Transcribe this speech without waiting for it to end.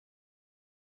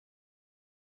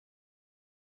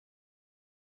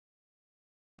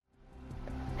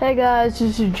Hey guys,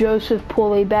 this is Joseph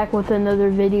Pulley back with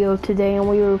another video today, and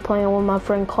we were playing with my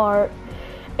friend Clark,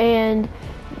 and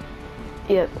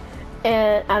yep,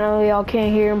 and I know y'all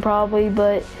can't hear him probably,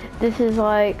 but this is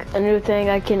like a new thing.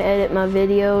 I can edit my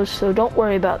videos, so don't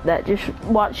worry about that, just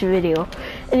watch the video.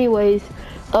 Anyways,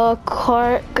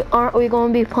 Clark, aren't we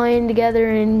going to be playing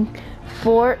together in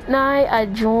Fortnite? I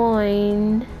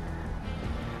joined.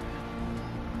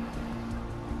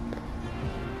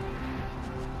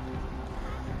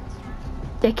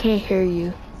 They can't hear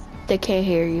you. They can't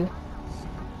hear you.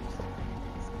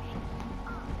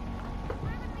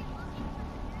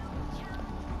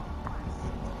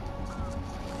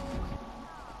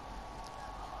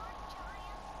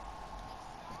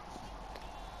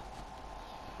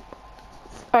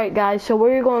 Alright guys, so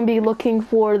we're going to be looking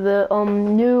for the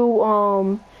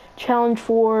new challenge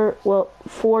for, well,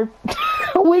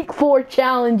 week 4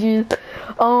 challenges.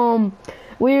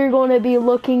 We're going to be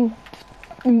looking.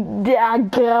 Wait,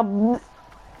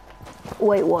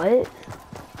 what?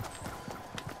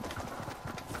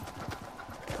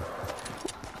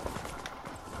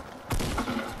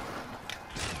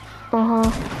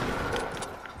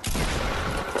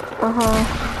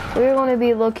 We're going to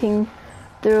be looking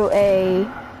through a.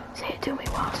 Say it to me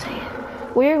while I say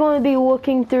it. We're going to be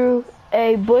looking through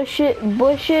a bushes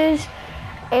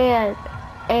and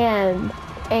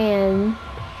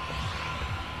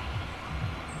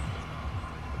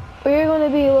we're going to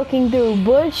be looking through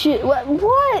bushes.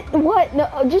 What? No,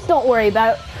 just don't worry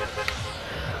about it.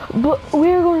 But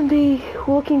we're going to be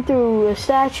looking through a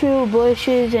statue,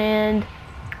 bushes, and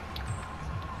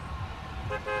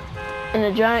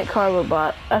a giant cardboard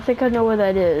box. I think I know where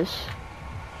that is.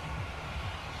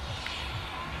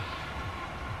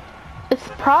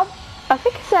 I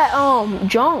think it's that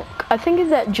junk. I think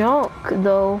it's that junk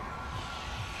though.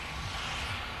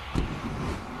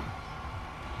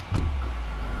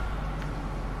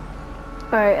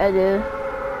 Alright, I did.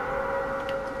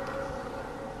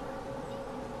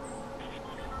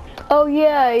 Oh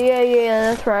yeah,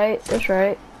 that's right.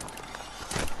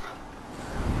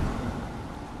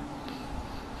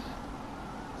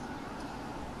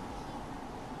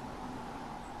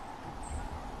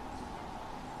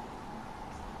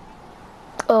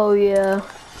 Oh yeah.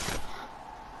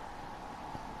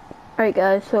 Alright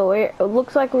guys, so it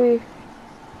looks like we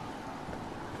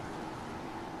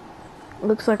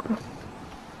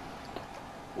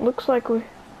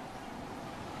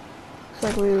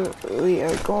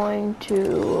are going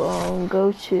to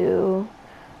go to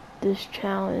this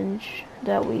challenge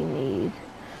that we need.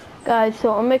 Guys,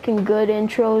 so I'm making good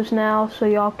intros now so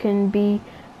y'all can be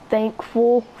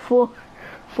thankful for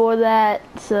that.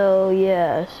 So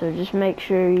yeah, so just make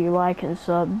sure you like and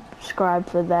subscribe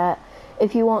for that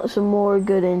if you want some more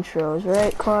good intros,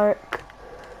 right, Clark?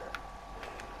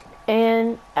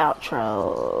 And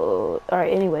outro.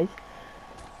 Alright, anyways.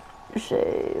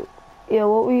 Say, yeah,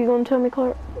 what were you gonna tell me,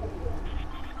 Clark?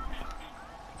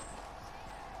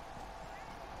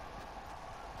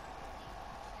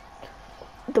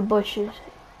 The bushes.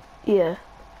 Yeah.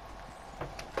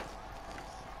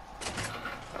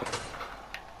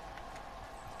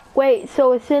 Wait,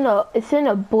 so it's in a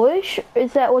bush?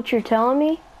 Is that what you're telling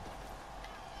me?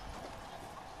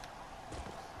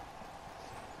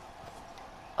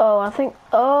 Oh, I think,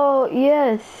 oh,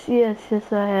 yes, I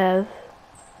have.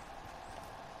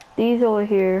 These over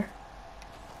here.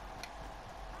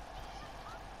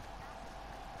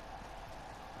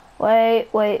 Wait,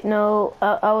 no,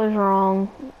 I was wrong.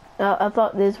 I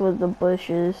thought this was the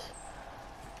bushes.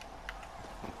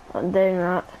 They're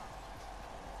not.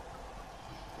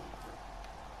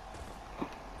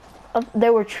 They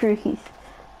were trees.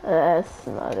 That's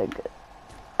not a good.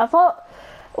 I thought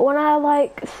when I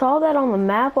like saw that on the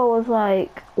map, I was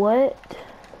like, what?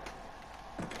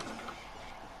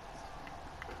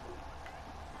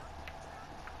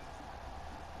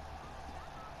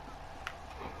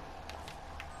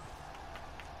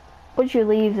 What'd you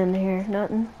leave in here?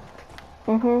 Nothing.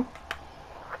 I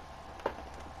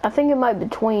think it might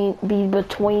be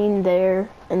between there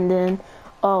and then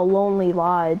Lonely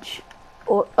Lodge.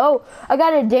 Or oh, I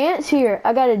got a dance here.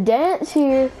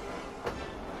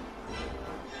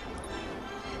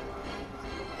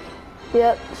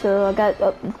 Yep. So I got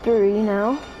up to 3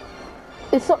 now.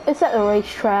 It's at the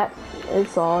racetrack.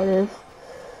 It's all it is.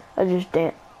 I just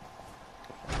dance.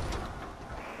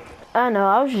 I know.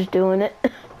 I was just doing it.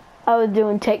 I was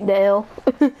doing take the L.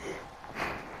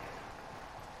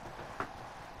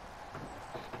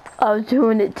 I was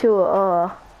doing it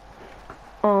to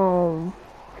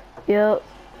yep.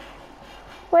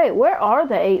 Wait, where are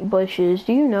the 8 bushes?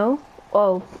 Do you know?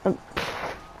 Oh,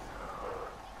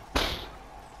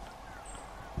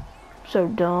 So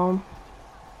dumb.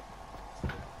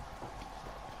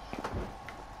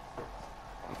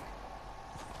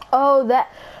 Oh,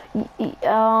 that,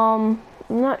 I'm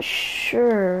not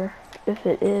sure if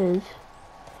it is.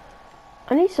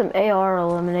 I need some AR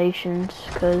eliminations,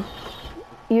 cause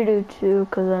you do too,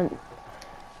 cause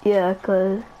yeah,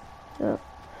 I'm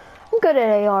good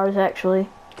at ARs actually,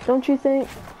 don't you think?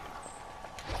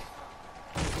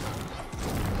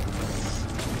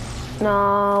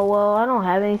 No, well, I don't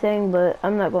have anything, but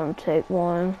I'm not going to take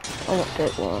one. I won't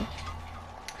take one.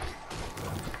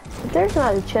 If there's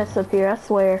not a chest up here, I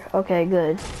swear. Okay,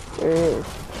 good. There is.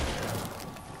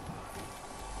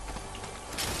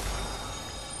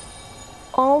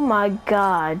 Oh my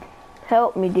God.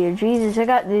 Help me, dear Jesus. I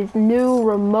got these new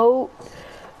remote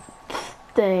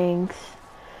things.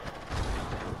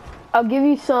 I'll give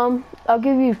you some. I'll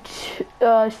give you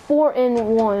 4 in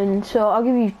 1, so I'll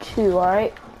give you 2,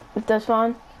 alright? If that's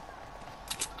fine.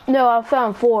 No, I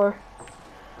found 4.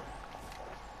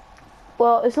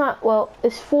 Well, it's not, well,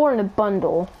 it's 4 in a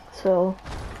bundle, so.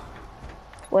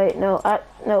 Wait, no,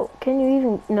 no, can you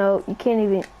even, no, you can't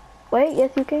even, wait,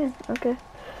 yes you can, okay.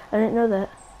 I didn't know that.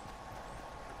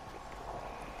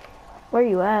 Where are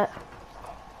you at?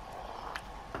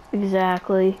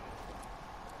 Exactly.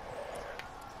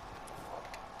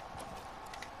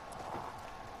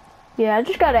 Yeah, I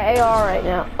just got an AR right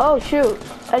now. Oh shoot,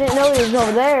 I didn't know he was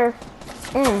over there.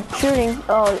 Shooting.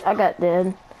 Oh, I got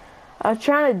dead. I was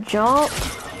trying to jump.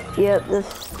 Yep,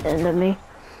 this ended me.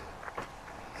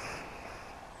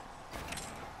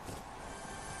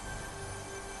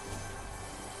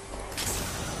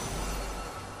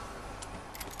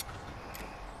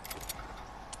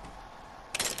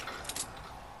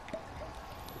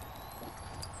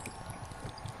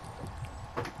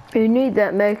 You need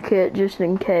that med kit just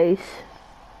in case.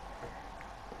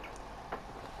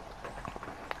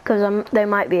 Cause they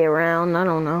might be around, I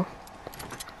don't know.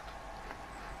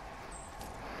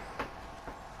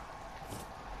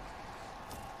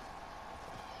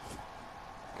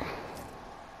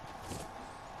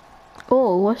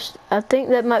 Oh, I think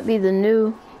that might be the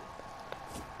new.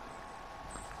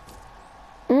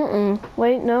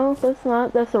 Wait, no, that's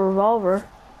not, that's a revolver.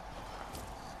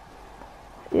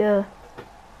 Yeah.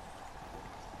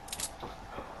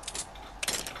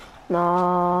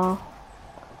 Nah.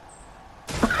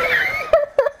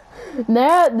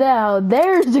 Now,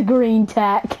 there's the green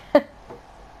tack.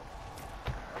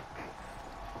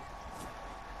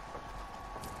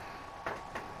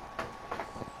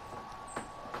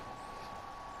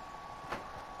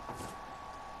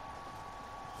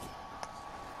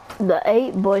 The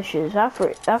 8 bushes. I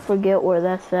forget where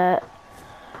that's at.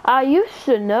 I used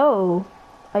to know.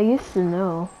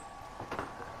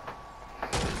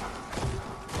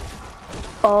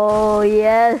 Oh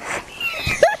yes.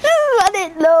 I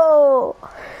didn't know.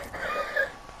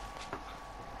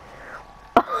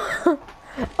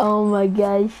 Oh my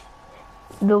gosh.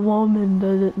 The woman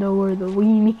doesn't know where the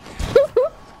weenie.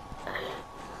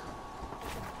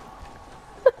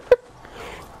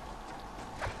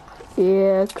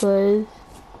 Yeah, cause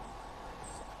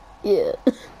yeah.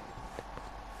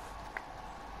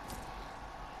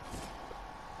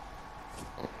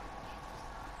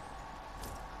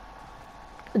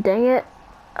 Dang it.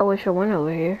 I wish I went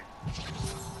over here.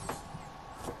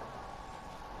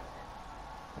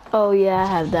 Oh yeah, I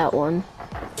have that one.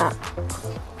 Ah.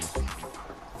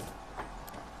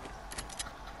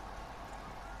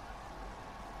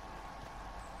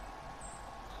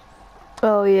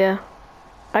 Oh yeah.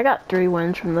 I got 3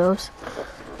 wins from those.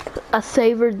 I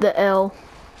savored the L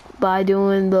by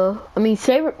doing the,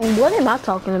 what am I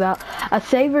talking about? I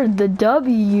savored the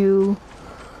W.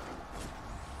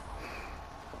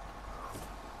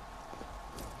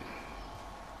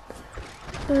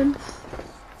 And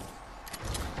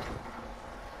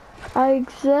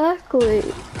exactly.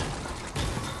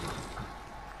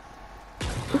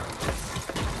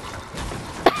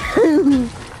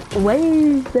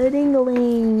 Where's the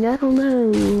dingling? I don't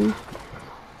know.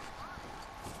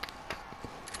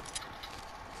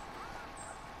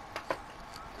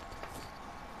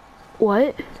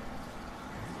 What?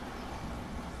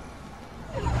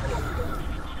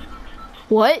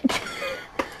 What?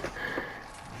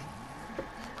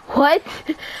 What?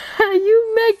 Are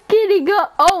you making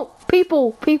up? Oh,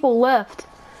 people left.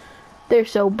 They're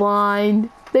so blind.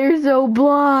 They're so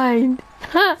blind.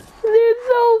 They're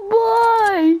so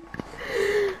blind.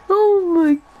 Oh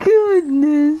my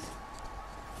goodness.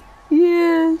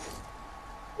 Yes.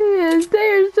 Yes,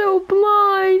 they're so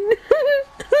blind.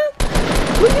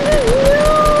 Look at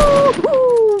this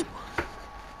noob.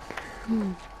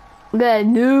 That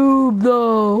noob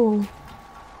though.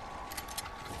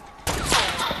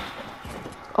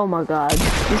 Oh my god,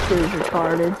 this dude's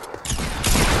retarded.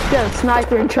 He's got a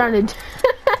sniper and trying to...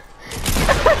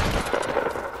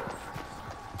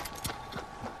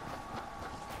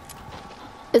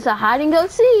 It's a hide and go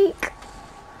seek.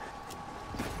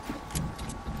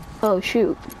 Oh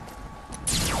shoot.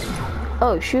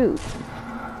 Oh shoot.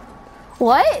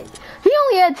 What? He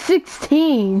only had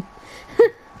 16.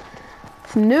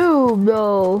 It's noob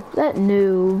though. That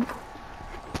noob.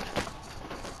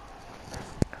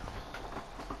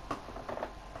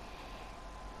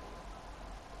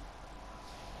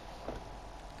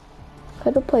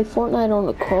 How to play Fortnite on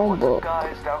the Chromebook.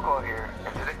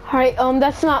 Alright,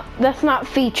 that's not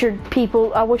featured,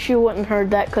 people. I wish you wouldn't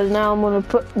heard that, cause now I'm gonna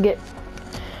get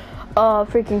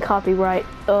freaking copyright.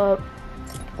 No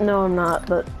I'm not,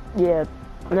 but yeah,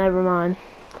 never mind.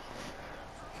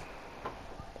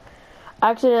 I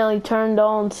accidentally turned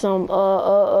on some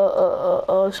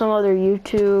other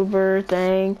YouTuber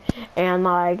thing, and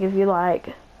like if you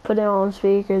like put it on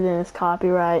speaker, then it's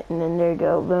copyright, and then there you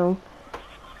go, boom.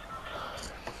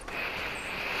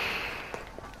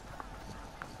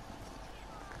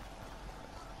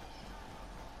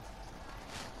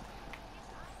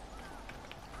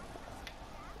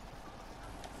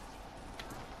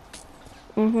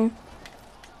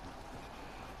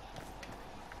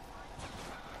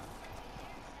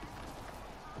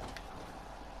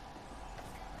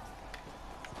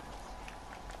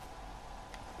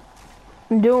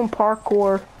 I'm doing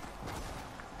parkour.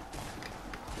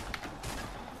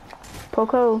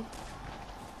 Poco.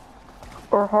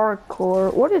 Or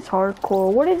hardcore. What is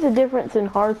hardcore? What is the difference in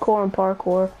hardcore and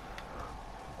parkour?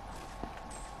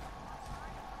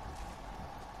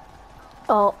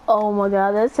 Oh my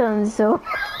god, that sounds so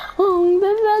wrong.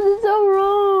 That sounded so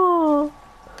wrong.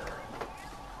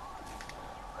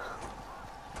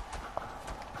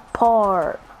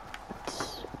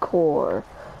 Parts. Core.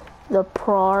 The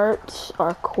parts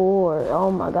are core.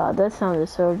 Oh my god, that sounded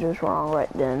so just wrong right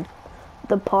then.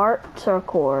 The parts are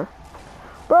core.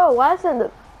 Bro, why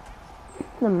isn't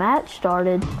the match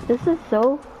started? This is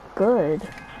so good.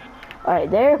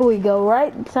 Alright, there we go.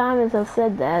 Right time as I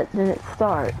said that, then it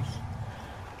starts.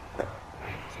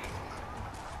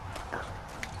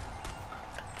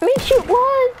 Let me shoot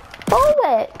one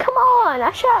bullet. Come on,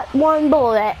 I shot one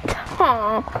bullet.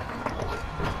 Huh.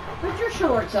 Put your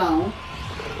shorts on.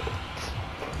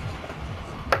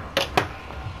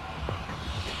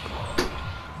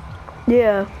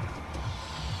 Yeah.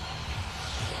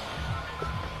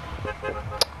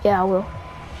 Yeah, I will.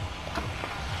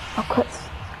 I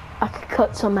can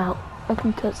cut some out. I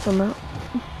can cut some out.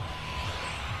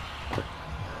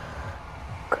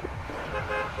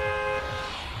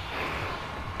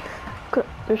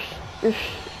 There's,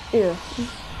 yeah.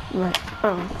 Right.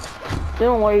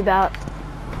 Don't worry about.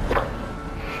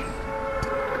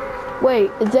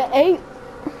 Wait, is that 8?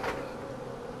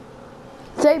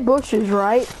 It's 8 bushes,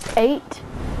 right? 8?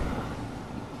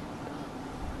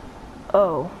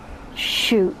 Oh,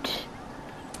 shoot.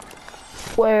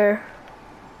 Where?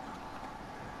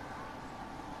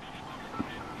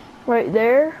 Right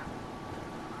there?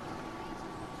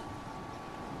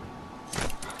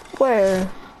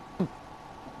 Where?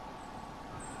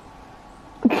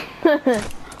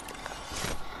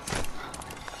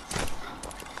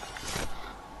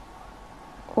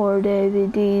 Or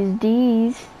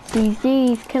D's.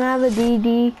 Can I have a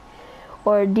DD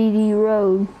or a DD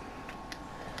road?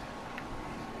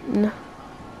 No.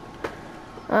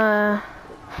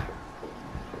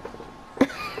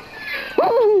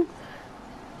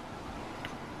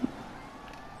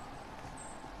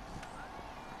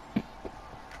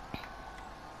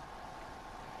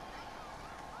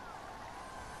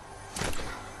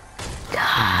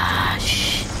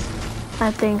 Gosh,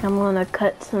 I think I'm gonna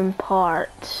cut some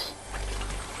parts.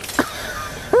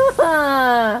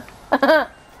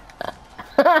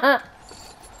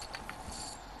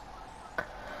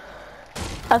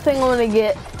 I think I'm gonna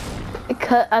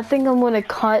I think I'm gonna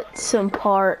cut some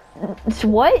parts.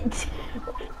 What?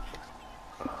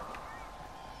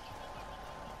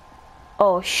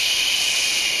 Oh, shh.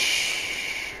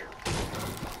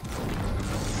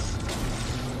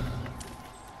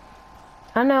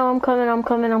 I know, I'm coming.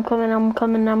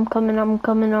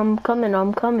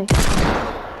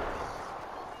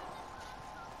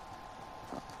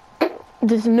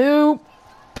 This noob.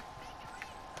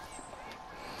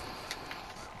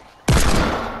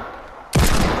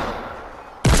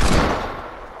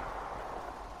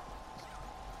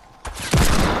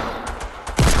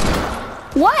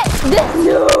 What? This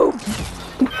noob.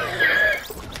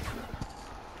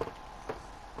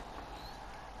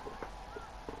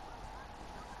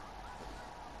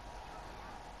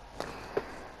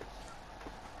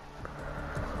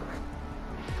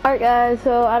 Alright guys,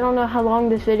 so I don't know how long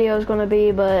this video is gonna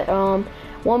be, but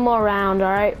one more round,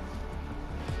 alright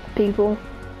people.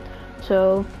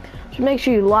 So just make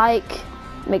sure you like,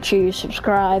 make sure you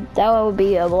subscribe. That would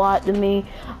be a lot to me.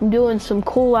 I'm doing some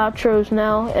cool outros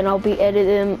now and I'll be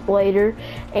editing them later.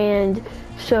 And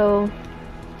so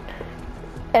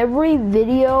every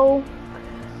video,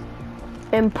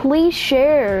 and please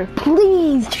share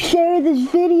this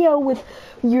video with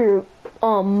your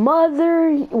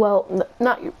mother, well,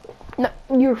 not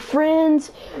your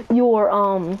friends, your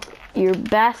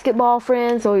basketball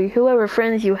friends, or whoever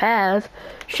friends you have.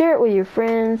 Share it with your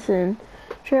friends and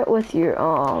share it with your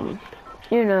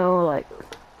you know, like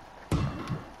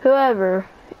whoever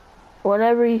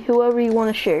you want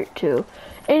to share it to.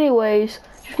 Anyways,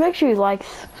 just make sure you like,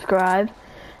 subscribe.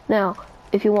 Now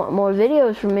if you want more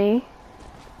videos from me,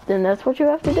 then that's what you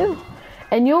have to do.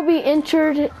 And you'll be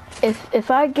entered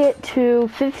if I get to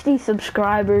 50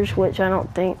 subscribers, which I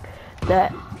don't think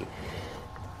that,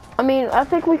 I mean, I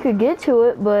think we could get to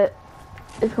it, but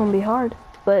it's gonna be hard.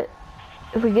 But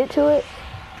if we get to it,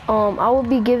 I will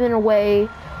be giving away,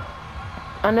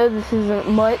 I know this isn't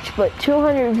much, but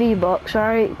 200 V-Bucks,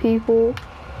 alright people?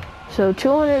 So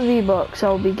 200 V-Bucks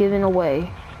I'll be giving away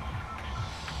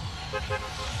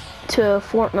to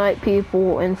Fortnite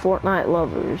people and Fortnite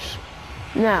lovers.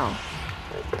 Now,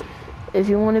 if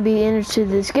you want to be entered to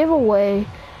this giveaway,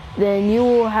 then you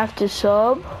will have to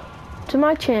sub to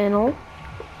my channel,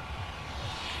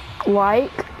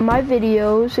 like my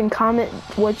videos, and comment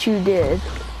what you did.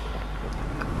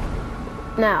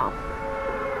 Now,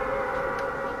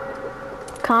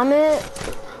 comment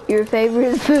your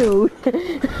favorite food.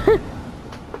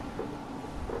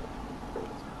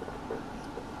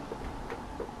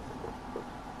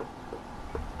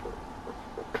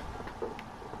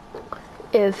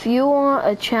 If you want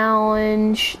a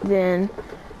challenge, then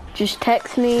just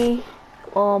text me.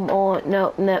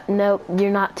 No,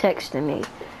 you're not texting me.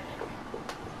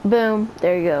 Boom,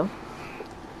 there you go.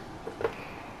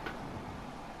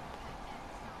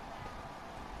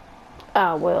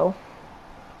 Ah, well.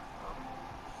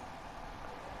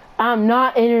 I'm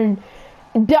not in.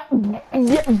 Nope.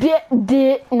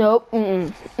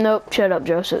 Nope. Shut up,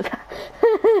 Joseph.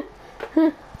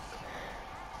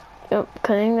 Yep,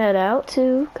 cutting that out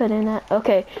too. Cutting that.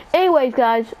 Okay. Anyways,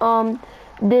 guys, I'm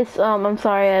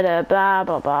sorry I had a blah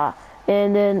blah blah.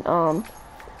 And then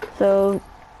so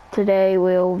today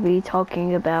we'll be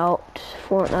talking about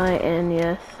Fortnite, and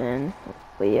yes, and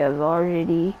we have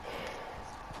already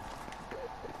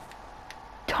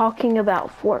talking about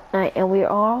Fortnite, and we're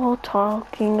all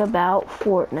talking about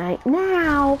Fortnite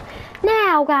now,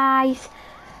 guys.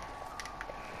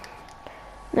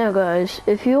 Now, guys,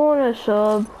 if you want to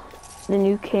sub, then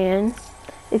you can.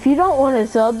 If you don't want to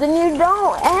sub, then you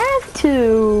don't have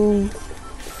to.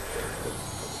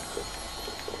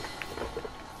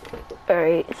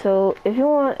 Alright, so if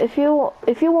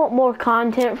you want more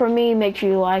content from me, make sure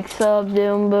you like, sub,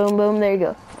 boom, boom, boom. There you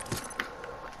go.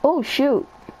 Oh shoot!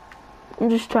 I'm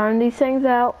just trying these things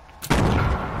out.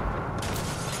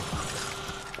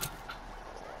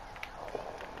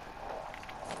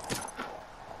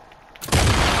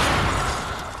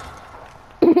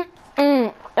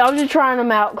 I was just trying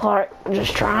them out, Clark.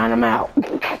 Just trying them out.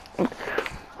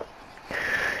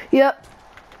 Yep.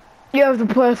 You have to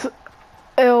press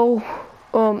L.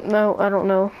 No, I don't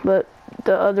know, but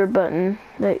the other button.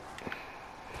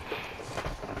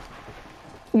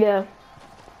 Yeah.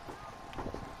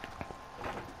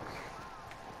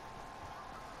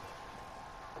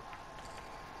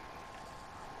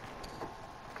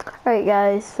 Alright,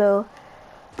 guys. So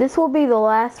this will be the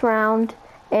last round.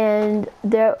 And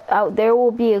there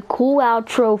will be a cool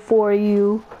outro for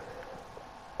you.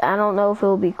 I don't know if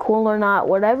it'll be cool or not.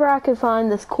 Whatever I can find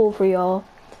that's cool for y'all.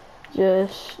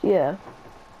 Just, yeah.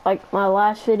 Like my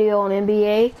last video on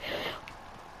NBA.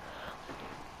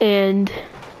 And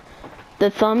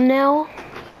the thumbnail.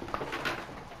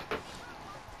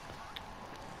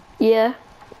 Yeah.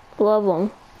 Love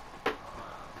them.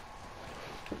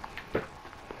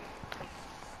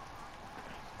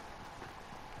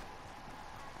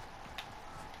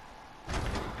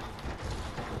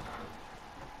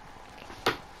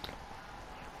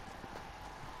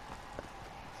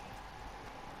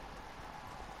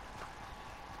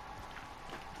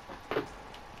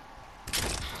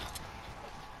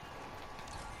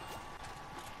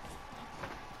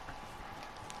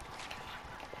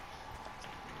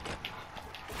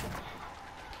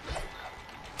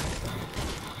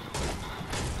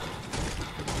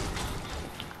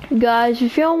 Guys,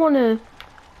 if y'all want to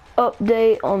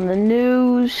update on the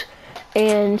news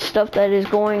and stuff that is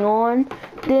going on,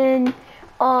 then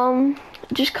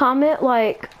just comment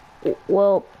like,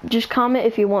 well, just comment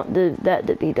if you want that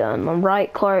to be done. I'm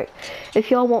right, Clark. If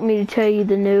y'all want me to tell you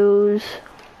the news.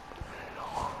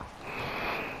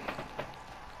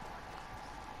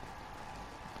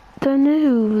 The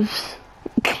news.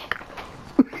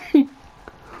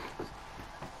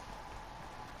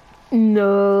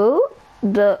 No,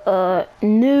 the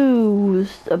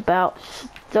news about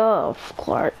stuff,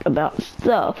 Clark, about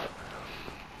stuff.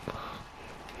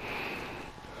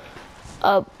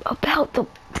 About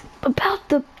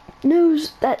the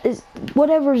news that is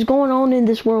whatever is going on in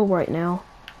this world right now.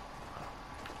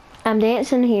 I'm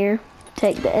dancing here.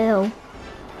 Take the L.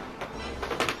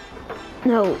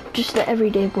 No, just the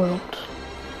everyday world.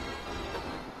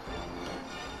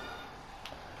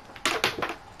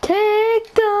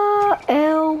 Take the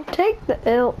L. Take the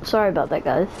L. Sorry about that,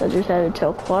 guys. I just had to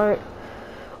tell Clark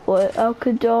what I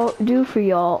could do for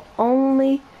y'all.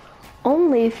 Only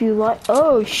if you like.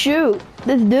 Oh shoot!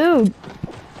 This dude.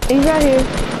 He's right here.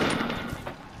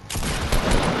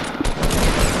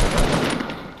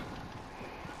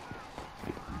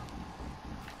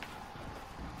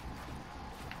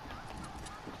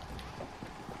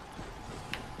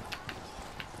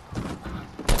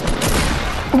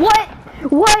 What?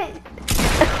 What?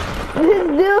 This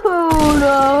dude!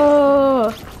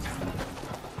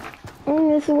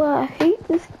 This is why I hate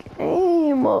this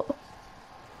game.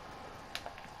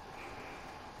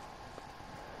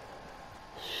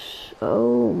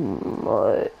 So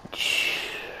much.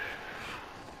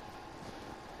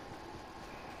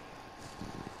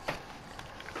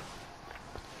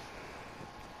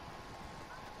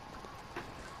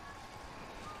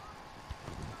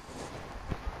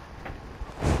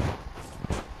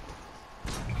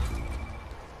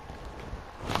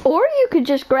 Or you could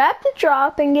just grab the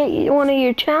drop and get one of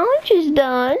your challenges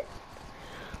done.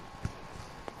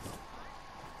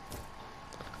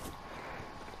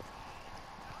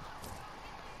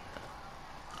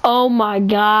 Oh my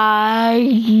god.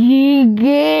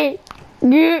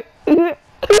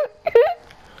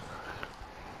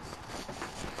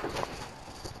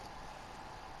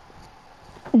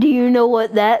 Do you know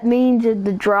what that means if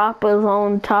the drop is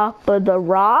on top of the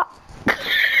rock?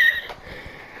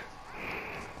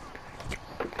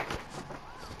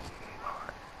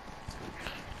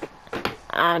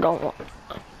 I don't want.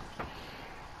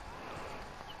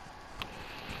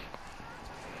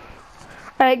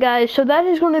 Alright guys, so that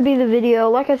is going to be the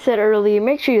video. Like I said earlier,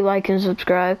 make sure you like and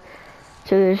subscribe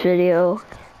to this video.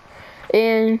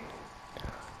 And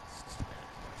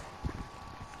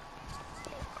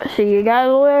see you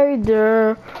guys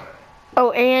later.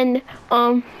 Oh, and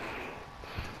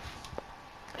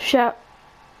shout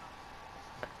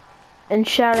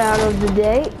out of the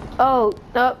day. Oh,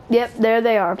 yep, there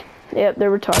they are. Yep,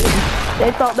 they're retarded.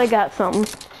 They thought they got something.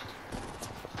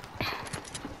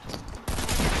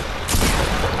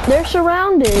 They're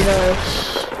surrounding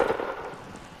us.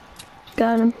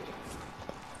 Got him.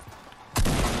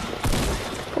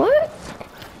 What?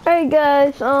 Alright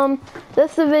guys,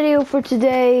 that's the video for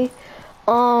today.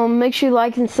 Make sure you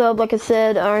like and sub like I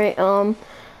said. Alright,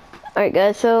 alright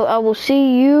guys, so I will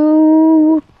see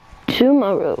you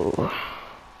tomorrow.